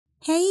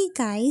Hey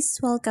guys,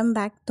 welcome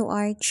back to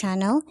our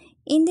channel.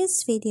 In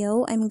this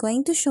video, I'm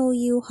going to show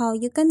you how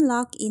you can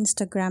lock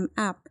Instagram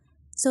app.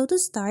 So to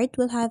start,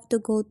 we'll have to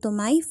go to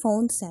my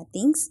phone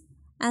settings,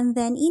 and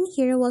then in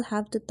here we'll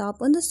have to tap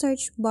on the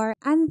search bar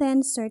and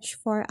then search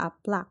for app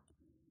lock.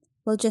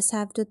 We'll just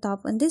have to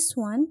tap on this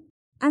one,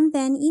 and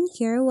then in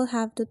here we'll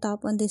have to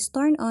tap on this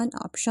turn on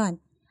option.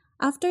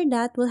 After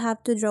that, we'll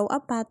have to draw a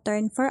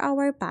pattern for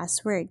our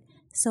password.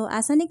 So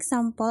as an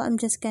example, I'm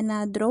just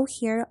gonna draw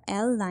here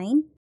L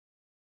line.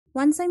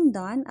 Once I'm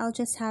done, I'll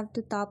just have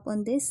to tap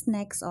on this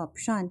next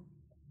option.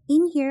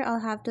 In here,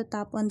 I'll have to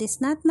tap on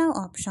this not now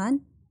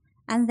option.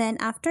 And then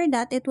after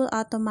that, it will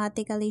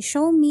automatically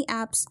show me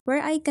apps where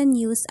I can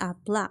use app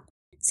lock.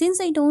 Since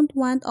I don't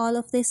want all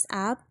of this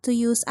app to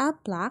use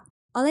app lock,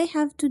 all I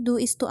have to do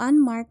is to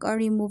unmark or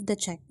remove the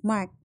check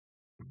mark.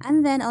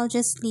 And then I'll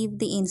just leave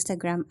the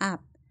Instagram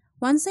app.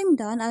 Once I'm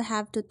done, I'll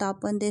have to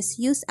tap on this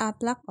use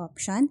app lock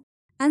option.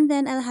 And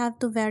then I'll have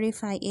to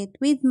verify it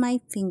with my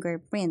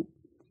fingerprint.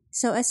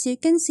 So as you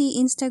can see,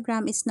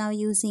 Instagram is now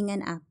using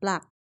an app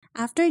lock.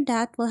 After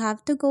that, we'll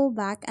have to go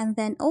back and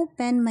then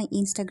open my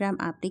Instagram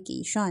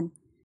application.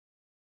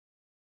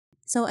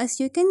 So as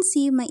you can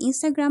see, my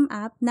Instagram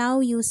app now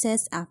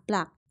uses app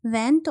lock.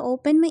 Then to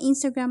open my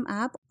Instagram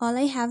app, all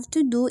I have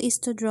to do is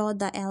to draw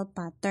the L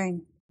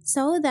pattern.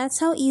 So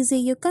that's how easy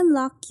you can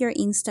lock your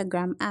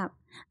Instagram app.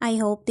 I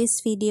hope this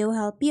video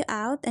helped you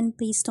out, and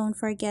please don't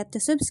forget to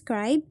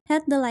subscribe,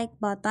 hit the like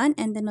button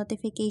and the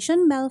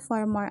notification bell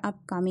for more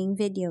upcoming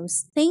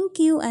videos. Thank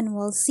you, and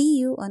we'll see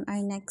you on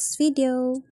our next video.